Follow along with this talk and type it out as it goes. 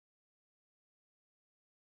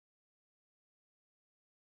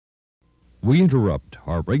We interrupt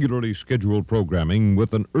our regularly scheduled programming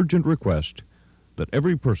with an urgent request that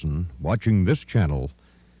every person watching this channel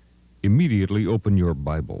immediately open your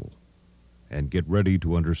Bible and get ready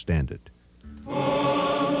to understand it.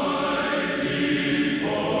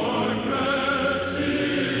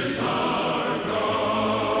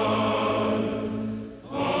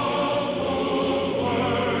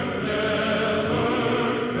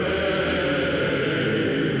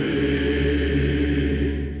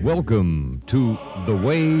 Welcome to The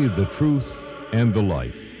Way, the Truth, and the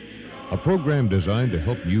Life, a program designed to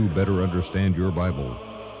help you better understand your Bible.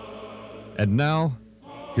 And now,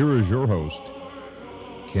 here is your host,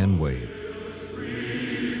 Ken Wade.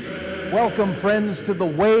 Welcome, friends, to The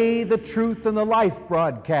Way, the Truth, and the Life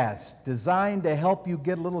broadcast, designed to help you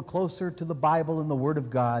get a little closer to the Bible and the Word of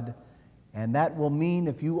God. And that will mean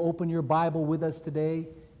if you open your Bible with us today,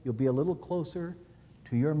 you'll be a little closer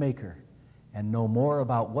to your Maker and know more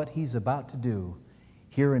about what He's about to do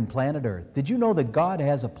here in planet Earth. Did you know that God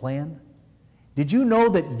has a plan? Did you know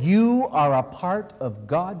that you are a part of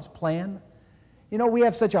God's plan? You know, we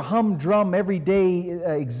have such a humdrum everyday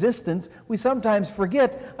existence, we sometimes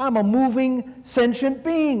forget I'm a moving, sentient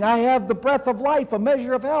being. I have the breath of life, a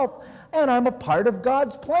measure of health, and I'm a part of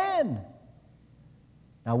God's plan.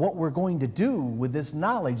 Now, what we're going to do with this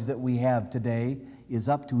knowledge that we have today is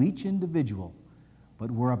up to each individual. But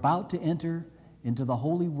we're about to enter into the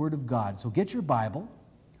Holy Word of God. So get your Bible,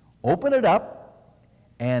 open it up,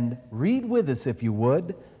 and read with us, if you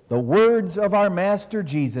would, the words of our Master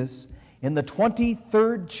Jesus in the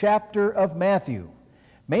 23rd chapter of Matthew.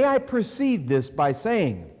 May I precede this by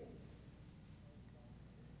saying,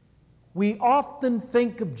 we often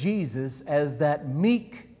think of Jesus as that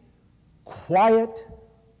meek, quiet,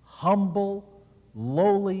 humble,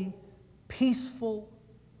 lowly, peaceful,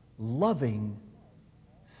 loving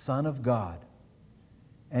Son of God.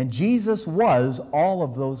 And Jesus was all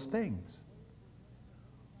of those things.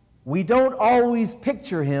 We don't always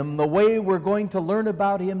picture Him the way we're going to learn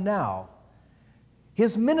about Him now.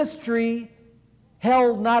 His ministry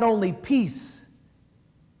held not only peace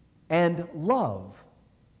and love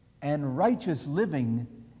and righteous living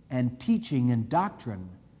and teaching and doctrine,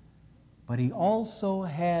 but He also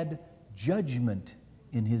had judgment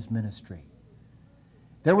in His ministry.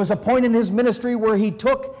 There was a point in His ministry where He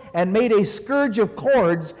took and made a scourge of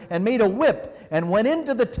cords and made a whip and went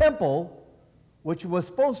into the temple, which was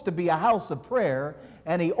supposed to be a house of prayer,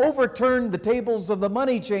 and He overturned the tables of the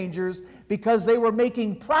money changers because they were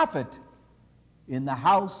making profit in the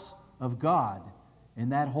house of God, in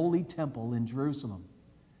that holy temple in Jerusalem.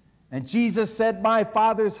 And Jesus said, "My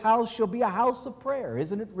Father's house shall be a house of prayer."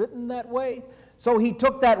 Isn't it written that way? So He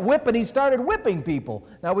took that whip and He started whipping people.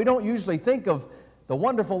 Now, we don't usually think of the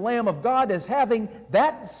wonderful Lamb of God as having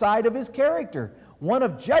that side of His character, one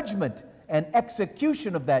of judgment and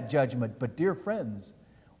execution of that judgment. But dear friends,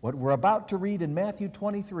 what we're about to read in Matthew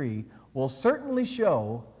 23 will certainly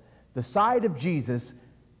show the side of Jesus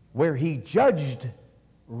where He judged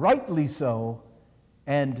rightly so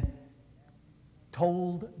and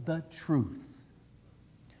told the truth.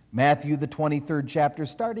 Matthew, the 23rd chapter,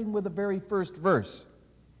 starting with the very first verse.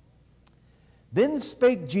 Then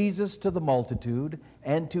spake Jesus to the multitude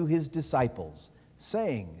and to His disciples,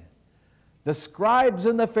 saying, The scribes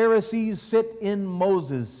and the Pharisees sit in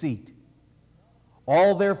Moses' seat.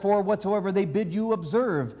 All therefore whatsoever they bid you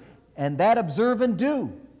observe, and that observe and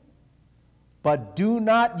do. But do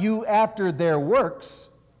not you after their works,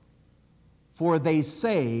 for they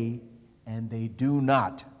say and they do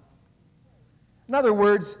not. In other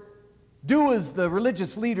words, do as the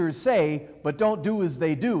religious leaders say, but don't do as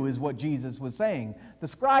they do, is what Jesus was saying. The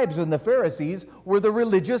scribes and the Pharisees were the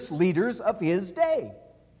religious leaders of His day.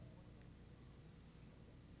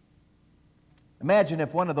 Imagine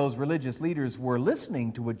if one of those religious leaders were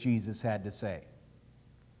listening to what Jesus had to say.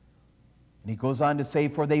 And He goes on to say,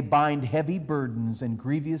 For they bind heavy burdens and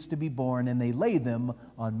grievous to be borne, and they lay them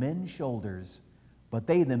on men's shoulders, but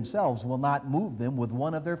they themselves will not move them with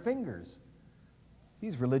one of their fingers.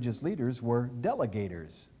 These religious leaders were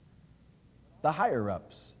delegators, the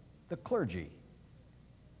higher-ups, the clergy.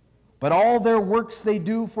 But all their works they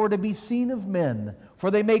do for to be seen of men, for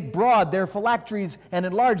they make broad their phylacteries and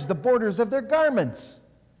enlarge the borders of their garments.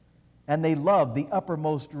 And they love the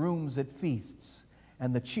uppermost rooms at feasts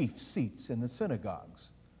and the chief seats in the synagogues.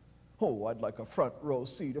 Oh, I'd like a front row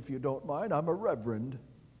seat if you don't mind. I'm a reverend.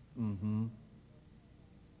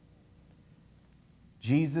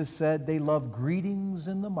 Jesus said they love greetings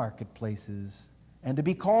in the marketplaces, and to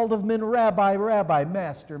be called of men, Rabbi, Rabbi,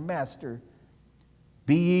 Master, Master.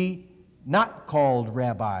 Be ye not called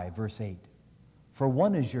Rabbi, verse 8, for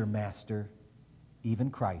one is your Master, even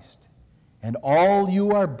Christ. and all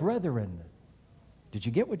you are brethren. Did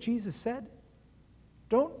you get what Jesus said?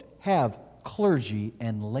 Don't have clergy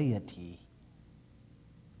and laity.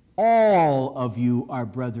 All of you are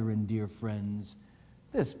brethren, dear friends.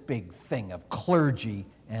 This big thing of clergy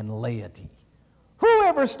and laity. Who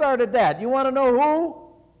ever started that? You want to know who?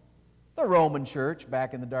 The Roman Church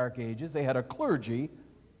back in the Dark Ages. They had a clergy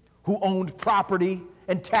who owned property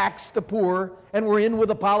and taxed the poor and were in with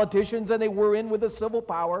the politicians and they were in with the civil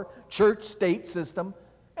power, church-state system.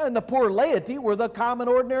 And the poor laity were the common,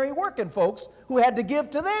 ordinary working folks who had to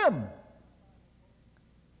give to them.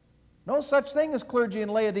 No such thing as clergy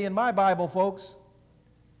and laity in my Bible, folks.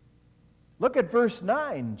 Look at verse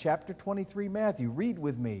 9, chapter 23, Matthew. Read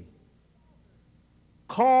with me.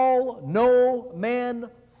 Call no man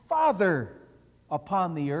father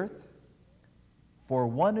upon the earth, for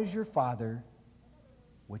one is your Father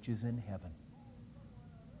which is in heaven.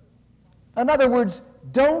 In other words,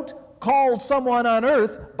 don't call someone on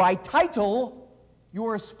earth by title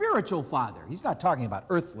your spiritual father. He's not talking about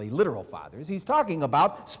earthly, literal fathers. He's talking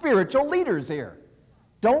about spiritual leaders here.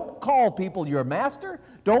 Don't call people your master.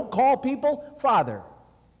 Don't call people father.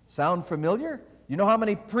 Sound familiar? You know how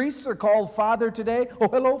many priests are called father today? Oh,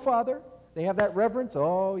 hello, Father. They have that reverence.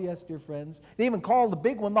 Oh, yes, dear friends. They even call the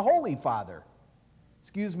big one the Holy Father.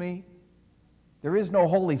 Excuse me. There is no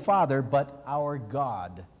Holy Father but our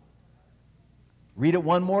God. Read it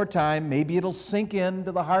one more time. Maybe it'll sink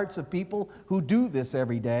into the hearts of people who do this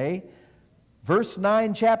every day. Verse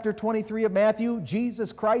 9, chapter 23 of Matthew,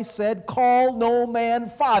 Jesus Christ said, call no man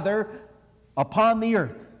father upon the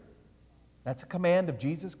earth. That's a command of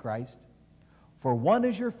Jesus Christ. For one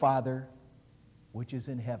is your Father which is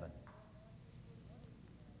in heaven.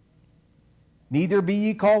 Neither be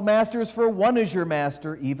ye called masters, for one is your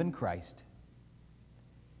master, even Christ.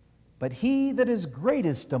 But he that is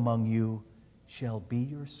greatest among you shall be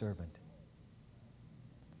your servant.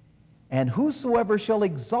 And whosoever shall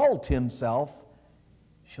exalt himself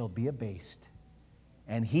shall be abased,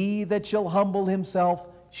 and he that shall humble himself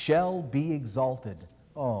shall be exalted.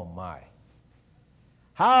 Oh my.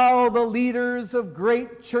 How the leaders of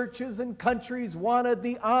great churches and countries wanted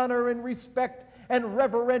the honor and respect and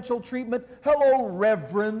reverential treatment. Hello,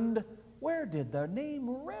 Reverend. Where did the name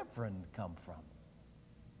Reverend come from?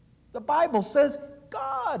 The Bible says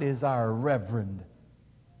God is our Reverend.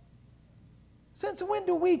 Since when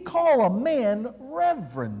do we call a man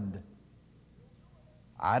Reverend?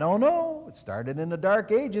 I don't know. It started in the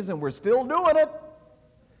Dark Ages and we're still doing it.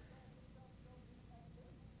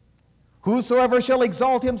 Whosoever shall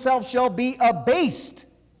exalt himself shall be abased.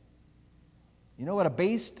 You know what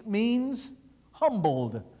abased means?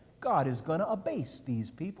 Humbled. God is going to abase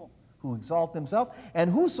these people who exalt themselves. And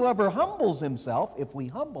whosoever humbles himself, if we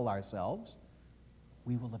humble ourselves,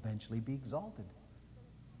 we will eventually be exalted.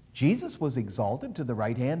 Jesus was exalted to the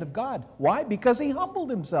right hand of God. Why? Because he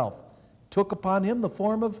humbled himself, took upon him the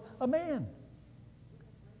form of a man.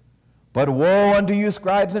 But woe unto you,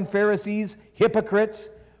 scribes and Pharisees, hypocrites,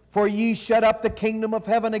 for ye shut up the kingdom of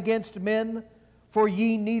heaven against men. For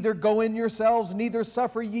ye neither go in yourselves, neither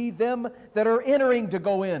suffer ye them that are entering to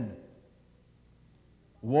go in.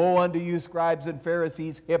 Woe unto you, scribes and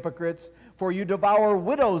Pharisees, hypocrites, for you devour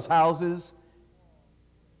widows' houses,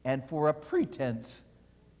 and for a pretense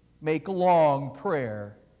make long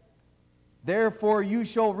prayer. Therefore you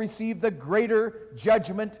shall receive the greater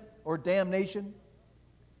judgment or damnation.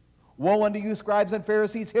 Woe unto you, scribes and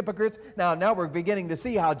Pharisees, hypocrites. Now we're beginning to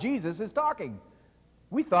see how Jesus is talking.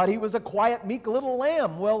 We thought he was a quiet, meek little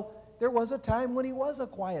lamb. Well, there was a time when he was a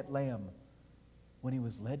quiet lamb. When he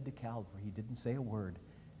was led to Calvary, he didn't say a word.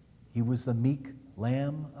 He was the meek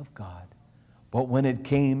Lamb of God. But when it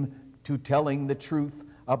came to telling the truth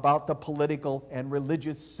about the political and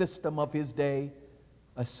religious system of his day,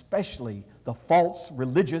 especially the false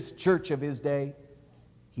religious church of his day,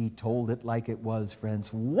 he told it like it was,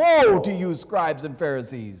 friends. Woe to you, scribes and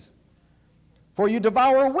Pharisees, for you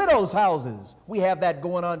devour widows' houses. We have that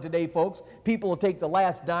going on today, folks. People will take the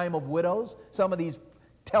last dime of widows. Some of these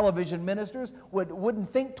television ministers wouldn't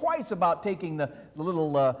think twice about taking the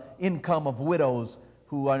little income of widows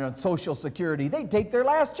who are on Social Security. They'd take their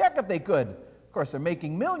last check if they could. Of course, they're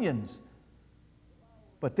making millions.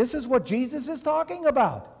 But this is what Jesus is talking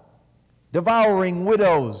about. Devouring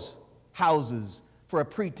widows' houses for a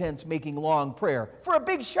pretense, making long prayer, for a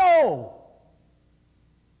big show.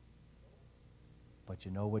 But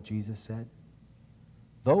you know what Jesus said?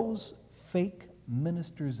 Those fake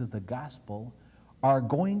ministers of the gospel are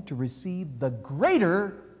going to receive the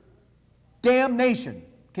greater damnation.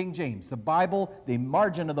 King James, the Bible, the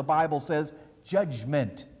margin of the Bible says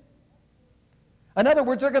judgment. In other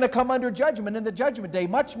words, they're going to come under judgment in the judgment day,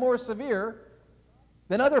 much more severe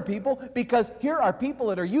than other people, because here are people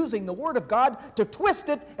that are using the Word of God to twist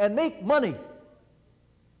it and make money.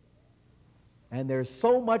 And there's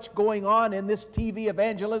so much going on in this TV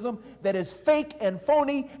evangelism that is fake and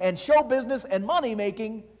phony and show business and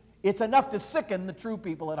money-making. It's enough to sicken the true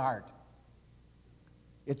people at heart.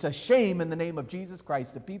 It's a shame in the name of Jesus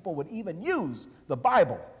Christ that people would even use the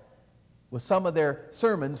Bible with some of their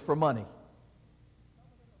sermons for money.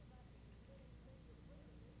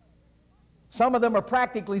 Some of them are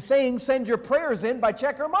practically saying, send your prayers in by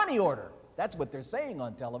check or money order. That's what they're saying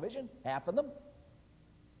on television, half of them.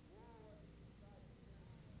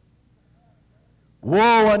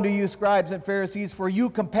 Woe unto you, scribes and Pharisees, for you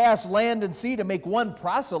compass land and sea to make one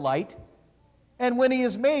proselyte, and when he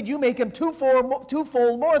is made, you make him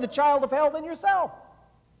twofold more the child of hell than yourself.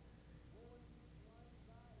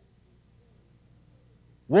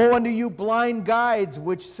 Woe unto you, blind guides,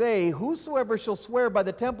 which say, whosoever shall swear by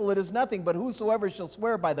the temple, it is nothing, but whosoever shall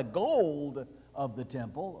swear by the gold of the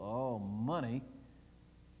temple, oh, money,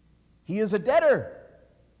 he is a debtor.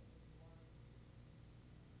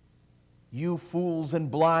 You fools and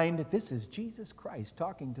blind. This is Jesus Christ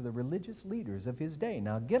talking to the religious leaders of his day.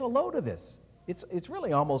 Now get a load of this. It's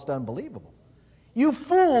really almost unbelievable. You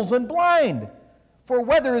fools and blind. For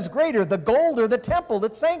whether is greater, the gold or the temple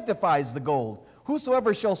that sanctifies the gold?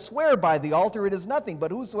 Whosoever shall swear by the altar, it is nothing, but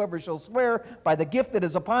whosoever shall swear by the gift that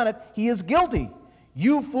is upon it, he is guilty.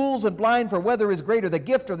 You fools and blind, for whether is greater, the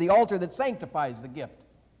gift or the altar that sanctifies the gift?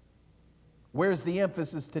 Where's the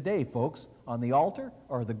emphasis today, folks? On the altar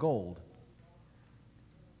or the gold?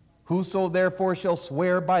 Whoso therefore shall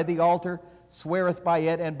swear by the altar, sweareth by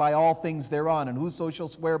it and by all things thereon. And whoso shall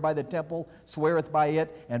swear by the temple, sweareth by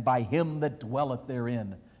it and by him that dwelleth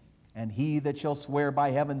therein. And he that shall swear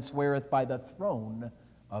by heaven sweareth by the throne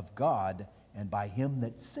of God and by him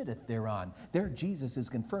that sitteth thereon. There Jesus is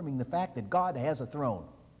confirming the fact that God has a throne.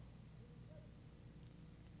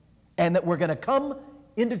 And that we're going to come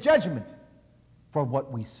into judgment for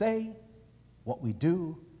what we say, what we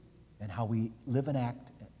do, and how we live and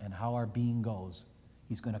act, and how our being goes.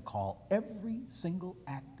 He's going to call every single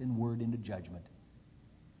act and word into judgment.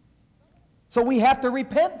 So we have to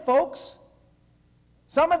repent, folks.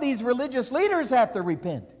 Some of these religious leaders have to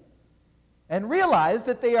repent and realize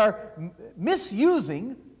that they are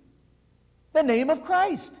misusing the name of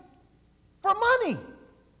Christ for money.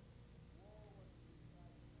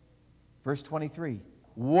 Verse 23,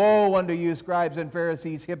 woe unto you, scribes and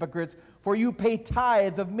Pharisees, hypocrites, for you pay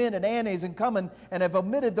tithes of mint and anise and cumin, and have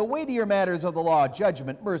omitted the weightier matters of the law,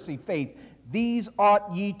 judgment, mercy, faith. These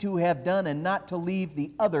ought ye to have done, and not to leave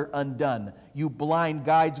the other undone. You blind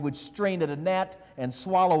guides which strain at a gnat and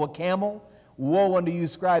swallow a camel. Woe unto you,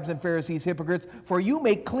 scribes and Pharisees, hypocrites, for you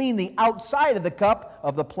make clean the outside of the cup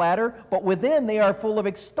of the platter, but within they are full of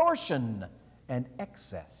extortion and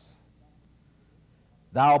excess.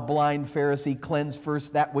 Thou blind Pharisee, cleanse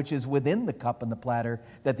first that which is within the cup and the platter,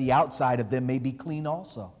 that the outside of them may be clean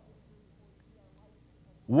also.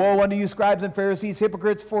 Woe unto you, scribes and Pharisees,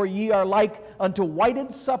 hypocrites, for ye are like unto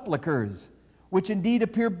whited sepulchres, which indeed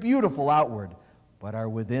appear beautiful outward, but are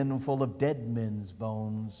within full of dead men's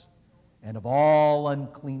bones and of all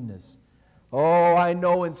uncleanness. Oh, I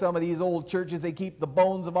know in some of these old churches they keep the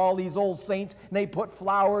bones of all these old saints and they put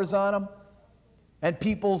flowers on them. And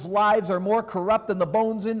people's lives are more corrupt than the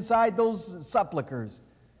bones inside those sepulchres.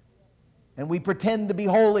 And we pretend to be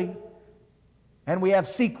holy. And we have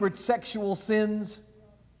secret sexual sins.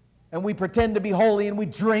 And we pretend to be holy, and we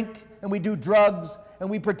drink, and we do drugs, and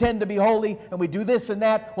we pretend to be holy, and we do this and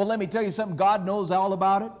that. Well, let me tell you something. God knows all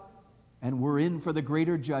about it. And we're in for the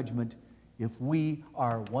greater judgment if we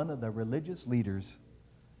are one of the religious leaders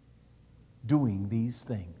doing these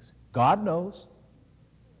things. God knows.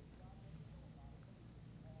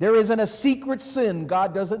 There isn't a secret sin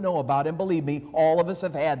God doesn't know about, and believe me, all of us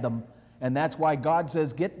have had them. And that's why God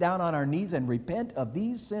says, get down on our knees and repent of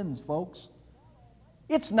these sins, folks.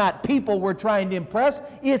 It's not people we're trying to impress.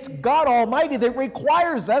 It's God Almighty that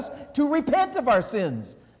requires us to repent of our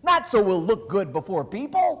sins. Not so we'll look good before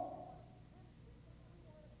people.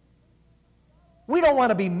 We don't want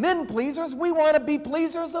to be men pleasers. We want to be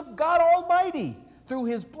pleasers of God Almighty. Through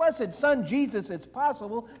His blessed Son, Jesus, it's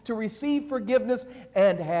possible to receive forgiveness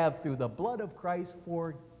and have, through the blood of Christ,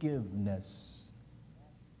 forgiveness.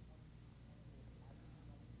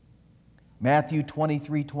 Matthew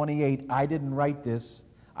 23:28. I didn't write this.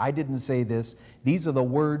 I didn't say this. These are the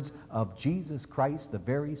words of Jesus Christ, the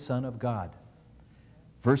very Son of God.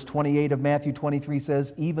 Verse 28 of Matthew 23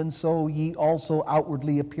 says, even so ye also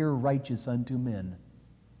outwardly appear righteous unto men,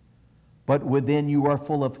 but within you are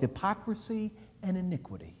full of hypocrisy and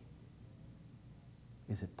iniquity.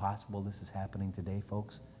 Is it possible this is happening today,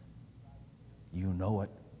 folks? You know it.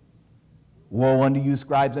 Woe unto you,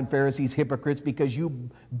 scribes and Pharisees, hypocrites, because you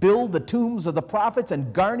build the tombs of the prophets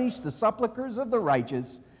and garnish the sepulchres of the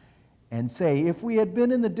righteous, and say, if we had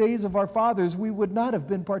been in the days of our fathers, we would not have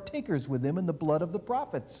been partakers with them in the blood of the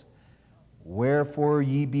prophets. Wherefore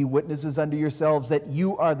ye be witnesses unto yourselves that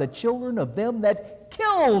you are the children of them that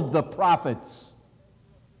killed the prophets.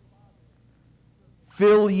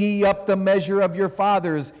 Fill ye up the measure of your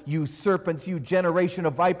fathers, you serpents, you generation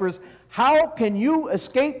of vipers. How can you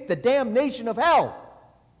escape the damnation of hell?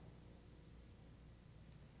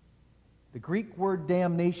 The Greek word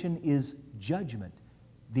damnation is judgment.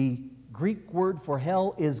 The Greek word for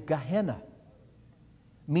hell is Gehenna,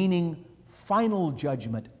 meaning final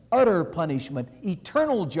judgment, utter punishment,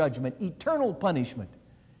 eternal judgment, eternal punishment.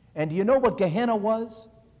 And do you know what Gehenna was?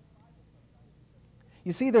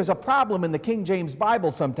 You see, there's a problem in the King James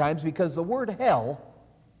Bible sometimes because the word hell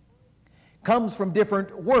comes from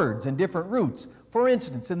different words and different roots. For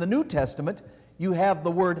instance, in the New Testament, you have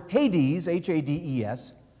the word Hades,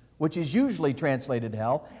 H-A-D-E-S, which is usually translated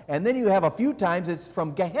hell, and then you have a few times it's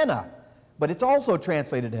from Gehenna, but it's also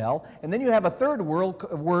translated hell, and then you have a third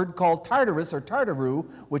word called Tartarus or Tartaru,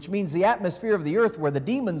 which means the atmosphere of the earth where the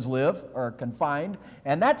demons live or are confined,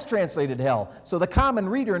 and that's translated hell. So the common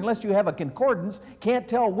reader, unless you have a concordance, can't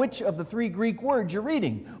tell which of the three Greek words you're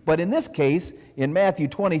reading. But in this case, in Matthew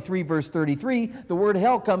 23, verse 33, the word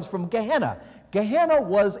hell comes from Gehenna. Gehenna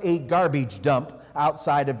was a garbage dump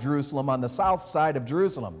outside of Jerusalem, on the south side of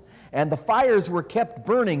Jerusalem. And the fires were kept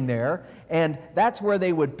burning there, and that's where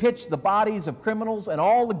they would pitch the bodies of criminals and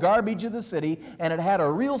all the garbage of the city, and it had a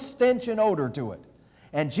real stench and odor to it.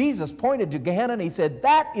 And Jesus pointed to Gehenna and he said,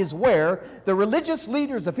 that is where the religious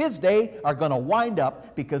leaders of his day are going to wind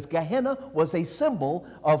up, because Gehenna was a symbol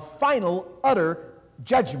of final, utter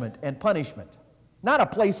judgment and punishment. Not a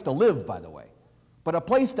place to live, by the way, but a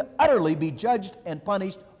place to utterly be judged and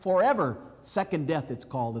punished forever. Second death, it's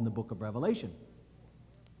called in the book of Revelation.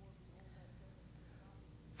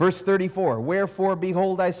 Verse 34, wherefore,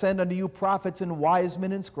 behold, I send unto you prophets and wise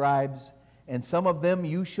men and scribes, and some of them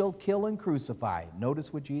you shall kill and crucify.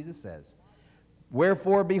 Notice what Jesus says.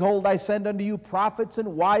 Wherefore, behold, I send unto you prophets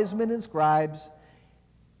and wise men and scribes.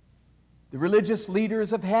 The religious leaders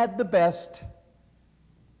have had the best,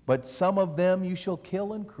 but some of them you shall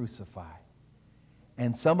kill and crucify.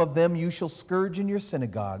 And some of them you shall scourge in your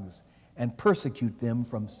synagogues and persecute them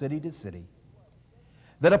from city to city.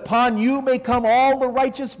 That upon you may come all the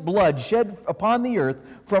righteous blood shed upon the earth,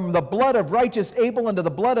 from the blood of righteous Abel unto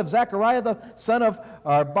the blood of Zechariah the son of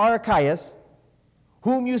Barachias,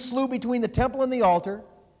 whom you slew between the temple and the altar.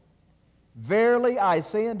 Verily I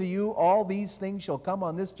say unto you, all these things shall come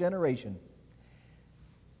on this generation.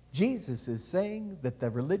 Jesus is saying that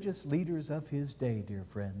the religious leaders of his day, dear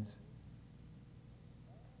friends,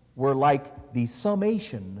 were like the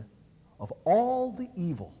summation of all the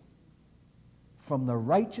evil from the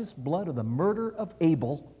righteous blood of the murder of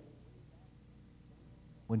Abel,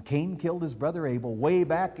 when Cain killed his brother Abel way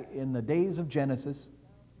back in the days of Genesis,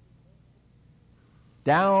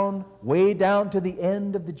 way down to the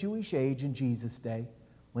end of the Jewish age in Jesus' day,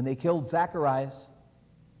 when they killed Zacharias.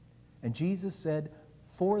 And Jesus said,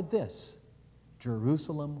 for this,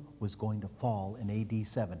 Jerusalem was going to fall in AD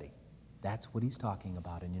 70. That's what he's talking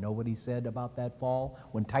about. And you know what he said about that fall?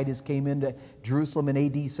 When Titus came into Jerusalem in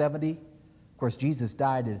AD 70? Of course, Jesus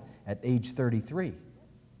died at age 33.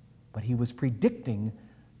 But he was predicting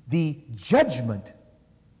the judgment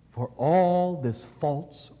for all this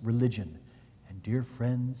false religion. And dear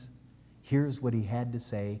friends, here's what he had to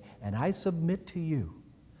say. And I submit to you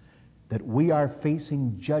that we are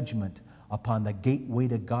facing judgment upon the gateway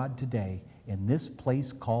to God today in this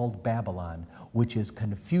place called Babylon, which is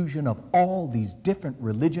confusion of all these different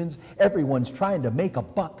religions. Everyone's trying to make a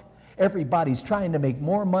buck. Everybody's trying to make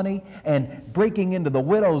more money and breaking into the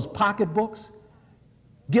widow's pocketbooks,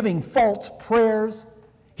 giving false prayers,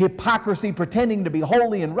 hypocrisy, pretending to be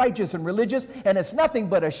holy and righteous and religious, and it's nothing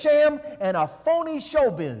but a sham and a phony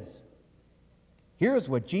showbiz. Here's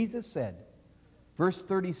what Jesus said. Verse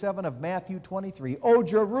 37 of Matthew 23, O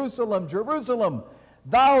Jerusalem, Jerusalem,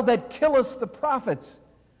 thou that killest the prophets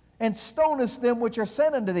and stonest them which are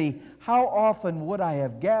sent unto thee, how often would I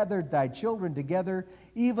have gathered thy children together,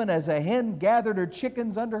 even as a hen gathered her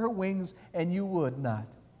chickens under her wings, and you would not.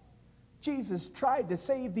 Jesus tried to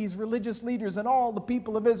save these religious leaders and all the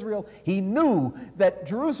people of Israel. He knew that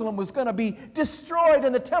Jerusalem was going to be destroyed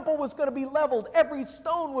and the temple was going to be leveled. Every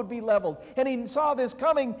stone would be leveled. And he saw this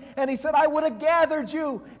coming and he said, I would have gathered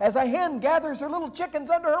you as a hen gathers her little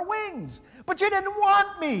chickens under her wings. But you didn't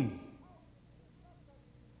want me.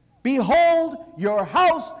 Behold, your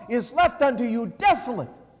house is left unto you desolate.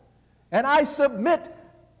 And I submit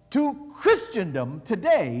to Christendom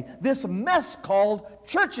today, this mess called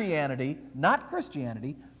churchianity, not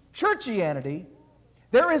Christianity, churchianity.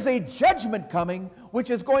 There is a judgment coming which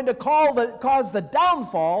is going to cause the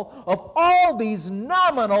downfall of all these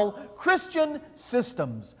nominal Christian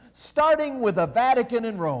systems, starting with the Vatican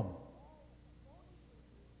and Rome.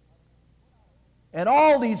 And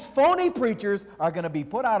all these phony preachers are going to be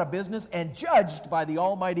put out of business and judged by the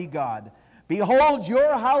Almighty God. Behold,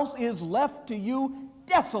 your house is left to you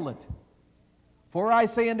desolate. For I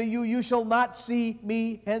say unto you, you shall not see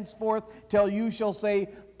me henceforth till you shall say,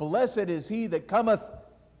 Blessed is he that cometh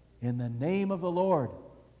in the name of the Lord.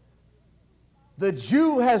 The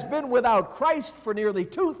Jew has been without Christ for nearly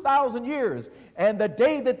 2,000 years, and the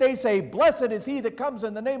day that they say, Blessed is he that comes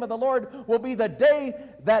in the name of the Lord, will be the day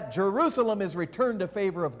that Jerusalem is returned to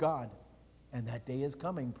favor of God. And that day is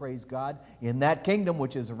coming, praise God, in that kingdom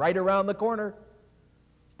which is right around the corner.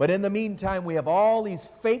 But in the meantime, we have all these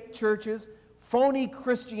fake churches, phony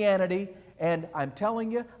Christianity, and I'm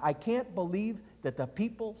telling you, I can't believe that the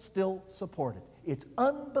people still support it. It's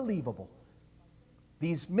unbelievable.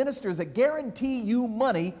 These ministers that guarantee you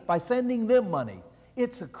money by sending them money,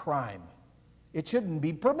 it's a crime. It shouldn't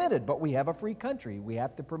be permitted, but we have a free country. We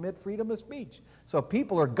have to permit freedom of speech. So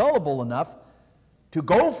people are gullible enough to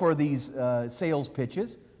go for these sales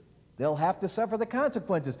pitches. They'll have to suffer the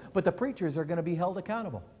consequences. But the preachers are going to be held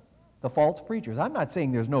accountable. The false preachers. I'm not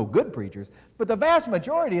saying there's no good preachers, but the vast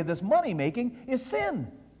majority of this money making is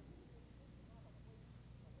sin.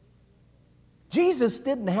 Jesus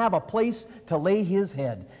didn't have a place to lay his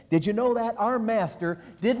head. Did you know that? Our master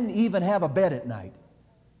didn't even have a bed at night.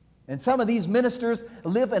 And some of these ministers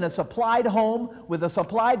live in a supplied home with a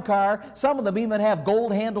supplied car. Some of them even have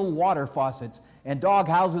gold-handled water faucets and dog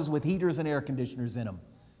houses with heaters and air conditioners in them.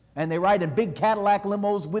 And they ride in big Cadillac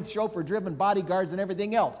limos with chauffeur-driven bodyguards and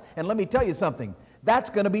everything else. And let me tell you something. That's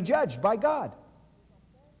going to be judged by God.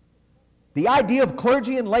 The idea of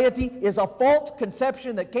clergy and laity is a false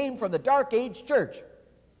conception that came from the Dark Age church,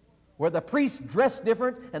 where the priests dressed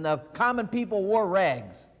different and the common people wore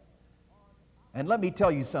rags. And let me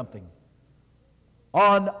tell you something.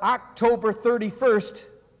 On October 31st,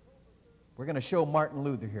 we're going to show Martin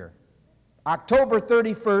Luther here. October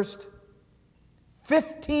 31st,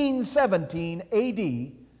 1517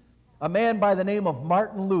 A.D., a man by the name of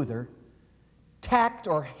Martin Luther tacked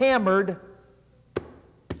or hammered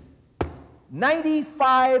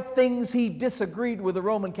 95 things he disagreed with the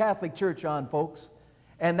Roman Catholic Church on, folks.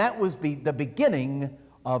 And that was the beginning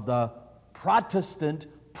of the Protestant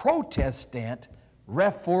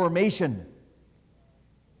Reformation.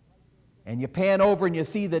 And you pan over and you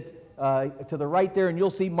see that to the right there, and you'll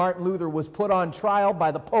see Martin Luther was put on trial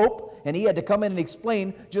by the Pope, and he had to come in and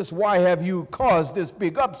explain, just why have you caused this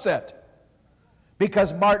big upset?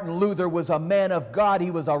 Because Martin Luther was a man of God.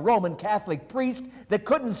 He was a Roman Catholic priest that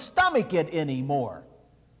couldn't stomach it anymore.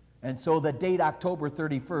 And so the date October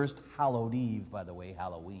 31st, hallowed Eve, by the way,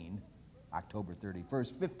 Halloween, October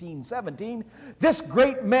 31st, 1517, this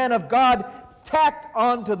great man of God tacked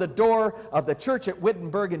onto the door of the church at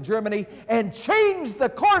Wittenberg in Germany and changed the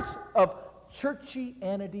course of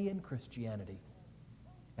churchianity and Christianity.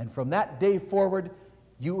 And from that day forward,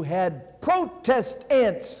 you had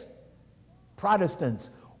Protestants.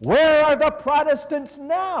 Protestants. Where are the Protestants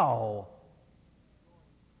now?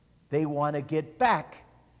 They want to get back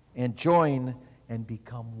and join and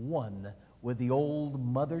become one with the old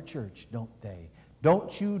Mother Church, don't they?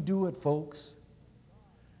 Don't you do it, folks.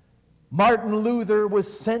 Martin Luther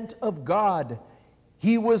was sent of God.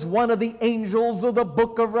 He was one of the angels of the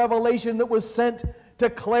book of Revelation that was sent to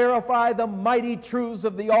clarify the mighty truths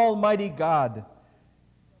of the Almighty God.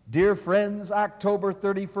 Dear friends, October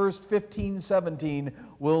 31st, 1517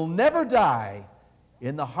 will never die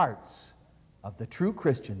in the hearts of the true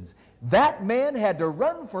Christians. That man had to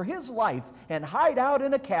run for his life and hide out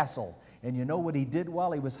in a castle. And you know what he did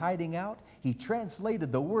while he was hiding out? He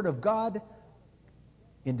translated the Word of God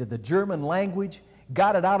into the German language,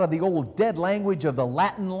 got it out of the old dead language of the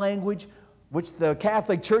Latin language, which the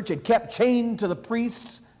Catholic Church had kept chained to the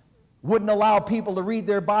priests, wouldn't allow people to read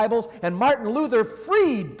their Bibles, and Martin Luther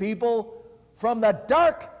freed people from the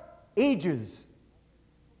Dark Ages.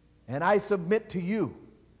 And I submit to you,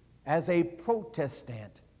 as a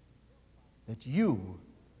Protestant, that you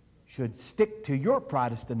should stick to your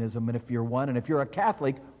Protestantism, and if you're one, and if you're a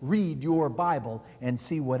Catholic, read your Bible and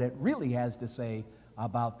see what it really has to say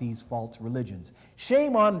about these false religions.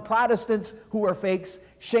 Shame on Protestants who are fakes.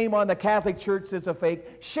 Shame on the Catholic Church that's a fake.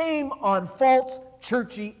 Shame on false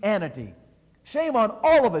churchianity. Shame on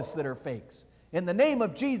all of us that are fakes. In the name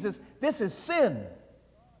of Jesus, this is sin.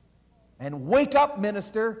 And wake up,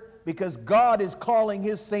 minister, because God is calling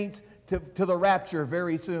His saints to the rapture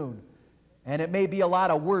very soon. And it may be a lot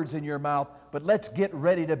of words in your mouth, but let's get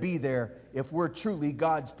ready to be there if we're truly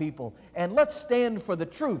God's people. And let's stand for the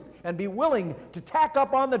truth and be willing to tack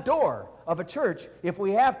up on the door of a church if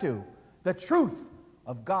we have to. The truth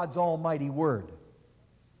of God's almighty word.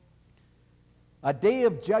 A day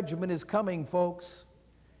of judgment is coming, folks.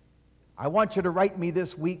 I want you to write me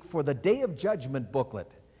this week for the Day of Judgment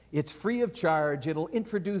booklet. It's free of charge. It'll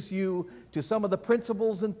introduce you to some of the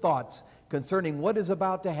principles and thoughts concerning what is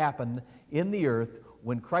about to happen in the earth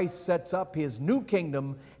when Christ sets up His new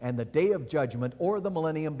kingdom and the day of judgment or the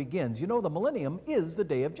millennium begins. You know, the millennium is the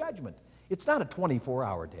day of judgment. It's not a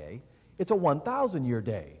 24-hour day. It's a 1,000-year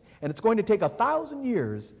day. And it's going to take 1,000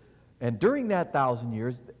 years, and during that 1,000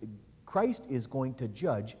 years, Christ is going to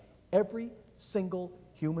judge every single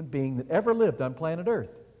human being that ever lived on planet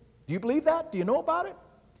Earth. Do you believe that? Do you know about it?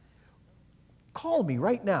 Call me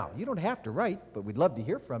right now. You don't have to write, but we'd love to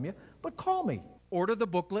hear from you. But call me. Order the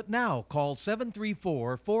booklet now. Call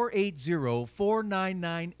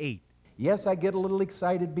 734-480-4998. Yes, I get a little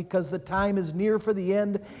excited because the time is near for the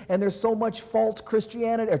end and there's so much false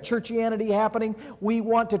Christianity or churchianity happening. We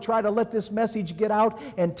want to try to let this message get out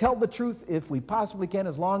and tell the truth if we possibly can,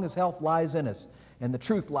 as long as health lies in us. And the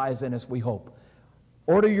truth lies in us, we hope.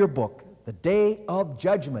 Order your book, The Day of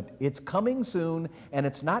Judgment. It's coming soon, and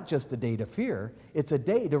it's not just a day to fear. It's a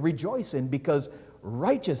day to rejoice in, because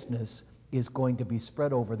righteousness is going to be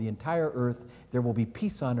spread over the entire earth. There will be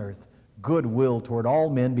peace on earth, goodwill toward all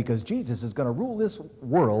men, because Jesus is going to rule this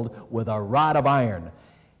world with a rod of iron.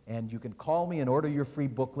 And you can call me and order your free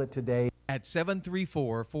booklet today at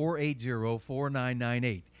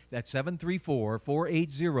 734-480-4998. That's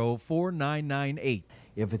 734-480-4998.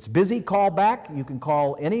 If it's busy, call back. You can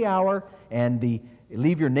call any hour and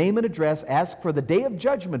leave your name and address. Ask for the Day of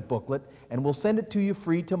Judgment booklet, and we'll send it to you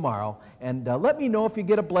free tomorrow. And let me know if you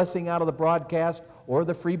get a blessing out of the broadcast or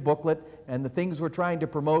the free booklet and the things we're trying to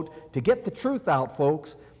promote to get the truth out,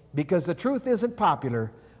 folks, because the truth isn't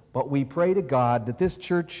popular, but we pray to God that this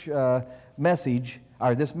church message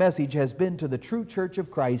has been to the true church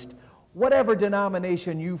of Christ. Whatever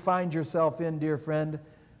denomination you find yourself in, dear friend,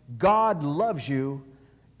 God loves you,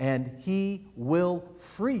 and He will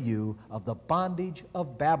free you of the bondage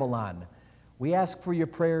of Babylon. We ask for your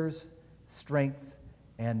prayers, strength,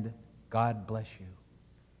 and God bless you.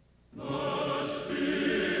 The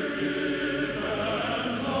Spirit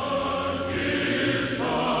and the gifts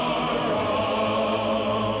are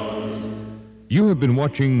ours. You have been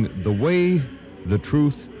watching The Way, the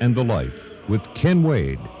Truth, and the Life with Ken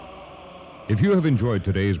Wade. If you have enjoyed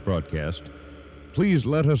today's broadcast, please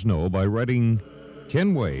let us know by writing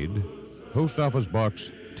Ken Wade, Post Office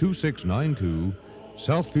Box 2692,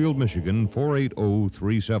 Southfield, Michigan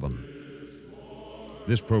 48037.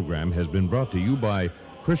 This program has been brought to you by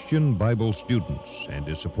Christian Bible students and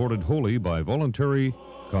is supported wholly by voluntary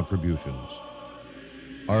contributions.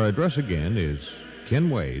 Our address again is Ken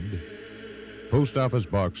Wade, Post Office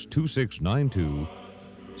Box 2692,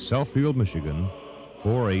 Southfield, Michigan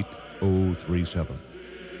 48037.